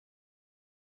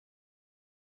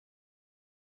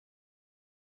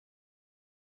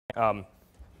My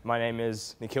name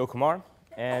is Nikhil Kumar,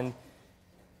 and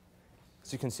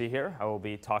as you can see here, I will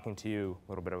be talking to you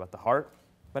a little bit about the heart,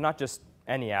 but not just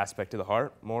any aspect of the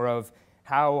heart, more of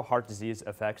how heart disease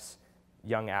affects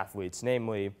young athletes,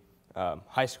 namely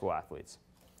high school athletes.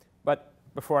 But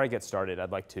before I get started,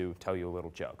 I'd like to tell you a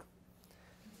little joke.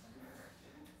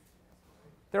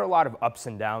 There are a lot of ups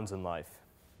and downs in life,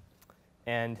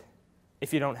 and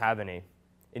if you don't have any,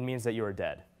 it means that you are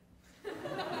dead.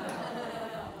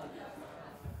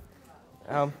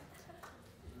 Let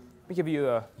me give you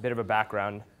a bit of a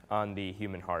background on the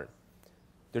human heart.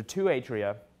 There are two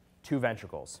atria, two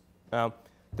ventricles.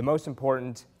 The most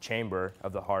important chamber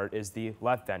of the heart is the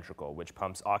left ventricle, which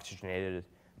pumps oxygenated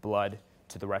blood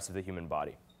to the rest of the human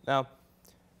body. Now,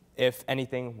 if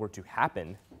anything were to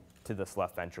happen to this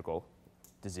left ventricle,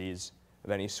 disease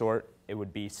of any sort, it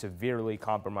would be severely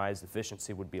compromised,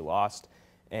 efficiency would be lost,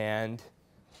 and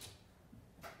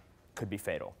could be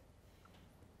fatal.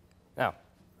 Now,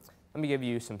 let me give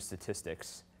you some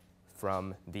statistics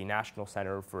from the National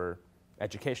Center for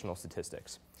Educational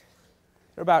Statistics.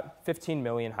 There are about 15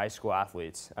 million high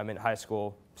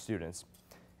school students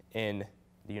in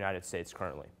the United States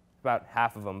currently. About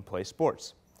half of them play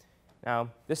sports. Now,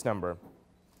 this number,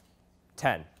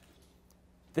 10.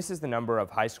 This is the number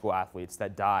of high school athletes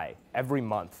that die every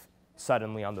month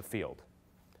suddenly on the field.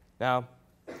 Now,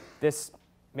 this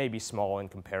may be small in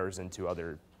comparison to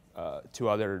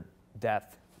other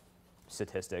death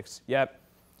statistics, yet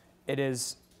it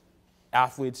is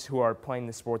athletes who are playing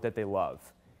the sport that they love.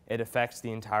 It affects the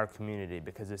entire community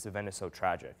because this event is so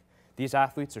tragic. These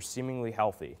athletes are seemingly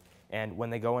healthy, and when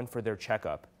they go in for their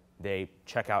checkup, they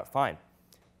check out fine,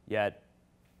 yet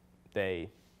they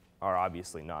are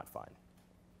obviously not fine.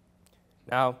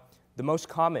 Now, the most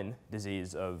common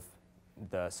disease of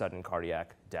the sudden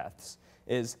cardiac deaths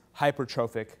is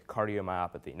hypertrophic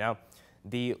cardiomyopathy. Now,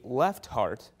 the left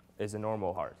heart is a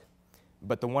normal heart,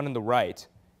 but the one on the right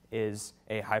is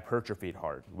a hypertrophied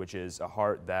heart, which is a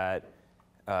heart that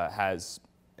has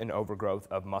an overgrowth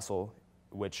of muscle,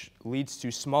 which leads to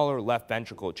smaller left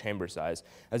ventricle chamber size.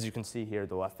 As you can see here,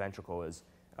 the left ventricle is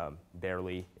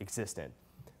barely existent.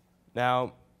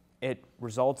 Now, it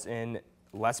results in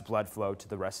less blood flow to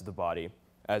the rest of the body,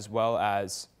 as well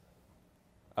as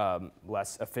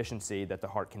less efficiency that the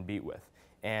heart can beat with.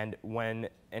 And when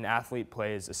an athlete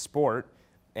plays a sport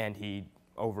and he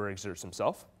overexerts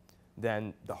himself,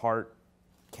 then the heart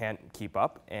can't keep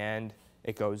up and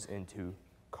it goes into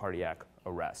cardiac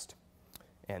arrest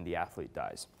and the athlete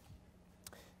dies.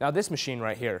 Now this machine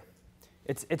right here,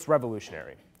 it's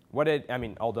revolutionary.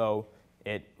 Although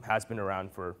it has been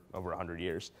around for over 100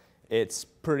 years, it's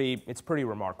pretty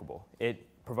remarkable. It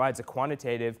provides a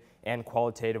quantitative and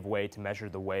qualitative way to measure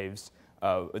the waves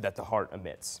that the heart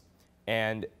emits.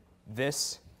 And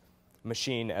this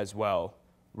machine as well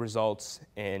results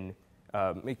in,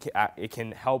 it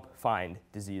can help find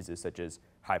diseases such as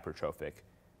hypertrophic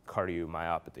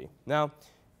cardiomyopathy. Now,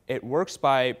 it works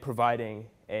by providing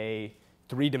a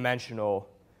three-dimensional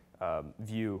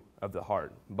view of the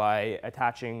heart by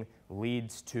attaching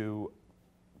leads to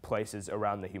places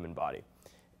around the human body.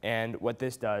 And what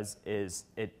this does is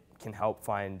it can help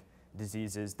find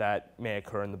diseases that may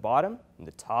occur in the bottom, in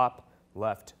the top,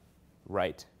 left,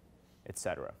 right,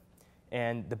 etc.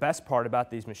 And the best part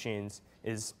about these machines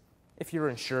is, if you're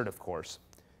insured, of course,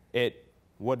 it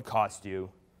would cost you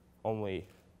only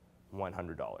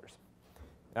 $100.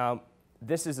 Now,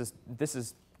 this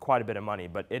is quite a bit of money,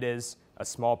 but it is a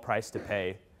small price to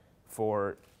pay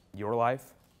for your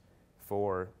life,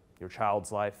 for your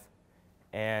child's life,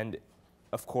 and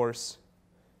of course,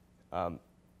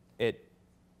 it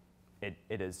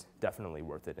is definitely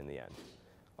worth it in the end.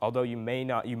 Although you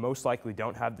most likely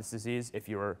don't have this disease. If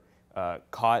you're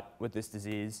caught with this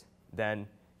disease, then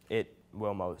it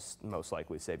will most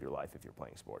likely save your life if you're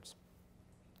playing sports.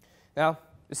 Now,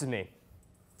 this is me,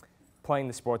 playing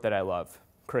the sport that I love,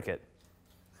 cricket.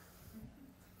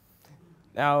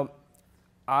 Now,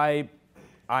 I'm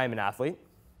an athlete.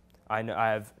 I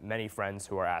have many friends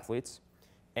who are athletes,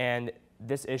 and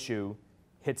this issue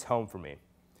hits home for me.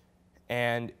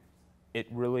 And it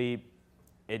really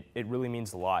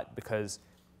means a lot because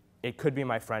it could be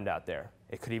my friend out there.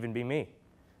 It could even be me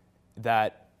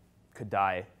that could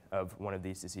die of one of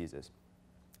these diseases.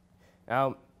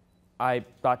 Now, I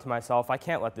thought to myself, I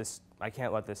can't let this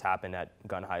happen at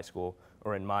Gunn High School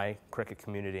or in my cricket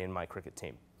community and my cricket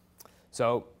team.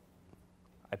 So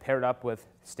I paired up with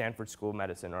Stanford School of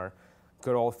Medicine, our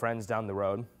good old friends down the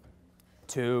road,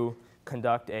 to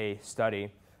conduct a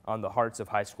study on the hearts of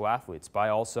high school athletes by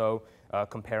also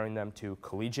comparing them to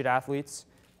collegiate athletes,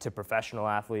 to professional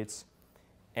athletes.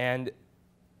 And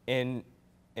in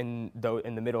in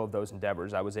the middle of those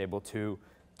endeavors, I was able to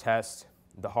test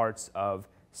the hearts of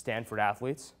Stanford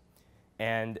athletes,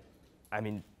 and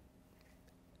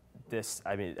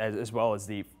as well as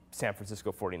the San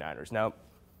Francisco 49ers. Now,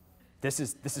 this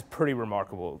is pretty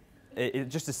remarkable.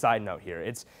 Just a side note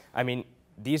here.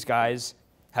 These guys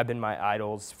have been my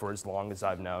idols for as long as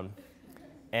I've known,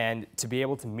 and to be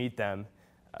able to meet them,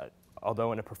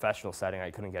 although in a professional setting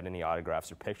I couldn't get any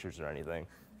autographs or pictures or anything,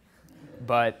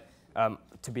 but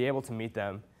to be able to meet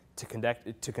them, to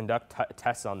conduct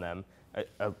tests on them,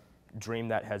 a dream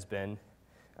that has been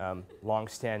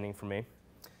long-standing for me.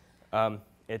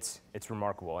 It's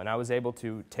remarkable, and I was able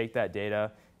to take that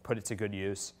data, put it to good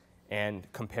use, and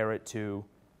compare it to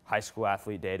high school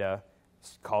athlete data,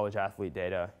 college athlete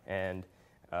data, and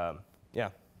yeah.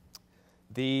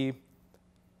 The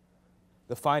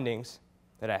findings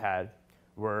that I had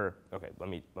were, okay, let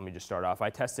me just start off. I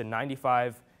tested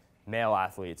 95 male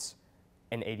athletes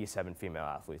and 87 female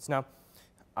athletes. Now,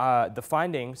 the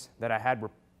findings that I had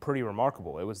were pretty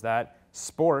remarkable. It was that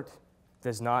sport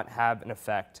does not have an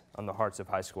effect on the hearts of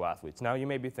high school athletes. Now, you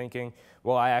may be thinking,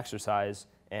 well, I exercise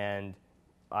and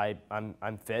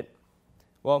I'm fit.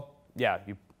 Well, yeah,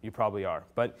 you probably are.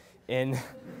 But in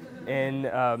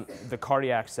the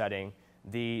cardiac setting,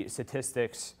 the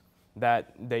statistics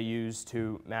that they use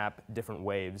to map different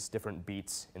waves, different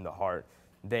beats in the heart,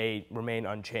 they remain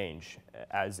unchanged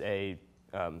as a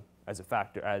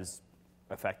factor, as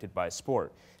affected by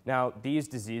sport. Now, these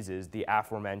diseases, the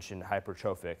aforementioned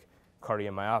hypertrophic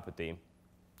cardiomyopathy,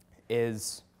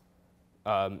 is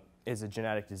a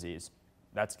genetic disease.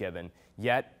 That's given.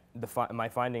 Yet, my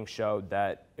findings showed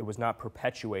that it was not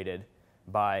perpetuated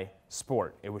by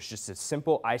sport. It was just a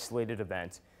simple, isolated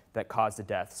event that caused the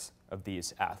deaths of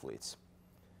these athletes.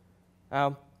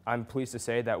 Now, I'm pleased to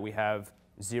say that we have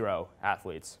 0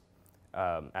 athletes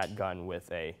at Gunn with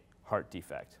a heart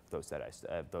defect, those that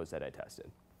I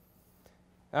tested.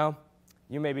 Now,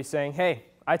 you may be saying, hey,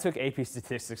 I took AP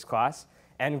statistics class,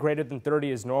 and greater than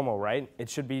 30 is normal, right? It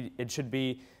should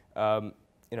be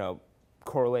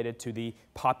correlated to the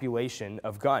population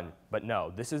of Gunn. But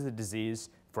no, this is a disease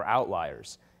for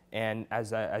outliers. And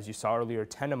as you saw earlier,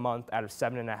 10 a month out of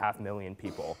 7.5 million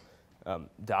people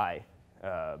die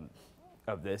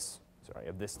of this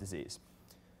disease.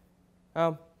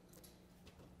 We're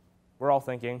all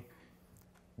thinking,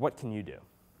 what can you do?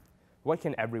 What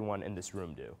can everyone in this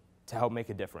room do to help make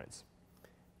a difference?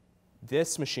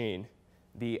 This machine,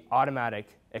 the automatic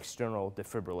external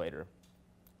defibrillator,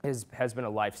 has been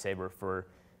a lifesaver for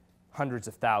hundreds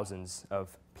of thousands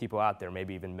of people out there,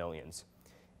 maybe even millions.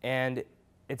 And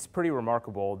it's pretty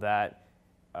remarkable that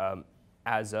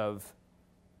as of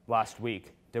last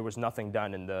week, there was nothing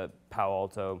done in the Palo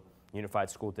Alto Unified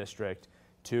School District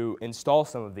to install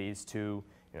some of these to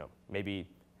maybe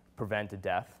prevent a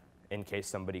death in case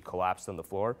somebody collapsed on the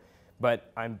floor.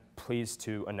 But I'm pleased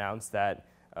to announce that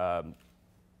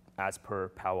as per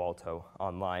Palo Alto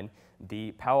Online,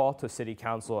 the Palo Alto City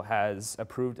Council has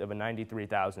approved of a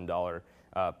 $93,000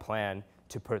 plan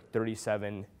to put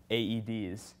 37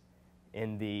 AEDs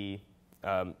in the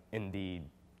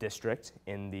district,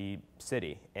 in the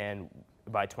city. And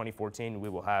by 2014, we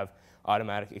will have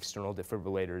automatic external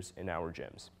defibrillators in our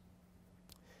gyms.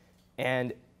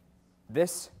 And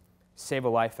this Save a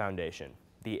Life Foundation,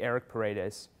 the Eric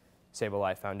Paredes Save a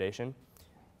Life Foundation,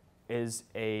 is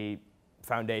a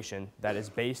foundation that is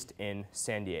based in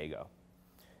San Diego.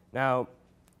 Now,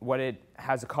 what it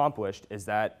has accomplished is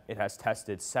that it has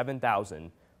tested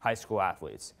 7,000 high school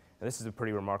athletes. And this is a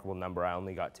pretty remarkable number. I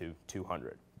only got to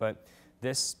 200. But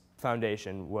this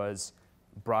foundation was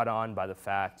brought on by the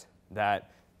fact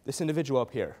that this individual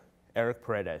up here, Eric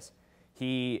Paredes,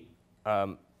 he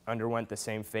underwent the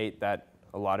same fate that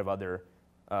a lot of other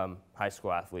high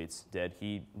school athletes did.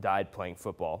 He died playing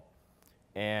football.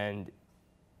 And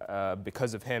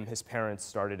because of him, his parents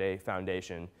started a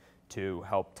foundation to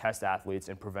help test athletes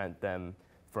and prevent them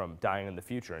from dying in the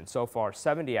future. And so far,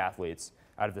 70 athletes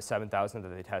out of the 7,000 that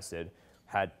they tested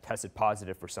had tested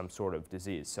positive for some sort of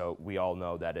disease. So we all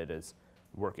know that it is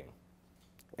working.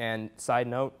 And side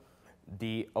note,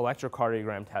 the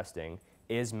electrocardiogram testing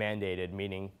is mandated,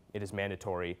 meaning it is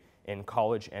mandatory in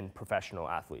college and professional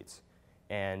athletes.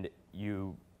 And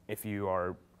if you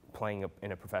are playing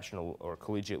in a professional or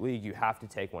collegiate league, you have to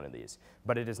take one of these.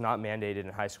 But it is not mandated in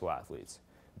high school athletes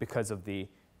because of the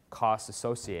costs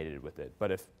associated with it.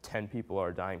 But if 10 people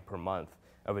are dying per month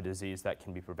of a disease that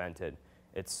can be prevented,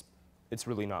 it's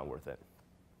really not worth it.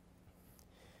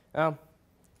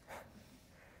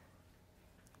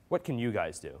 What can you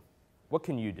guys do? What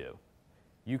can you do?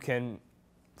 You can,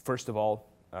 first of all,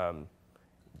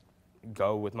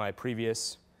 go with my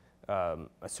previous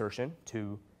assertion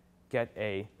to get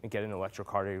an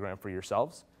electrocardiogram for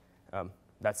yourselves.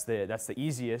 That's the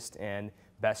easiest and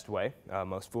best way,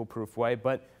 most foolproof way,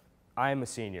 but I'm a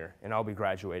senior and I'll be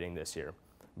graduating this year.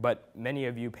 But many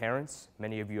of you parents,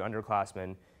 many of you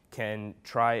underclassmen can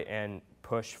try and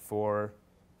push for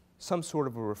some sort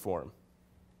of a reform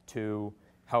to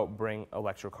help bring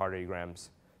electrocardiograms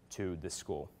to this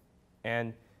school.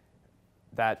 And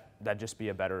that'd just be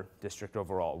a better district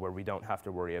overall, where we don't have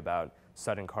to worry about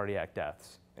sudden cardiac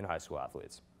deaths in high school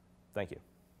athletes. Thank you.